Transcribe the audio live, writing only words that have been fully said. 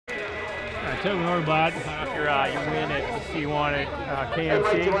Tobin Ortenblad, after your win at the C1 at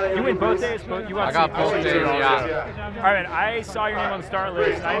KMC. You win both days? I got both days, yeah. All right, man, I saw your name on the start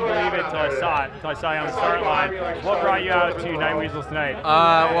list, and I didn't believe it until I saw it, until I saw you on the start line. What brought you out to Night Weasels tonight?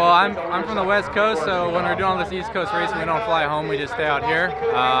 Well, I'm from the West Coast, so when we're doing all this East Coast racing, we don't fly home, we just stay out here.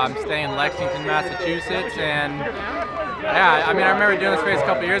 I'm staying in Lexington, Massachusetts, and yeah, I mean, I remember doing this race a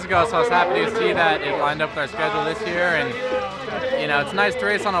couple years ago, so I was happy to see that it lined up with our schedule this year. And you know, it's nice to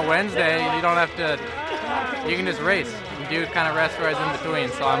race on a Wednesday. You don't have to. You can just race. You do kind of rest rides in between.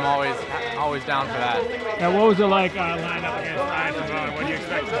 So I'm always down for that. Now, what was it like lining up against Trebon? What do you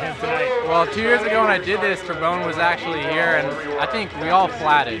expect from him tonight? Well, 2 years ago when I did this, Trebon was actually here, and I think we all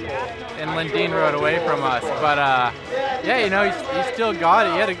flatted, and Lindeen rode away from us. But yeah, you know, he still got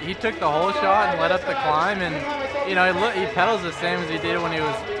it. He took the whole shot and led up the climb, and you know, he pedals the same as he did when he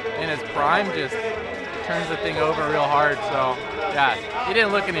was in his prime, just turns the thing over real hard. So yeah, he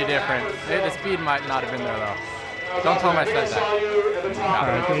didn't look any different. The speed might not have been there though. Don't tell him I said that. All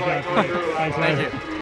right, great job. Thanks, Thank you.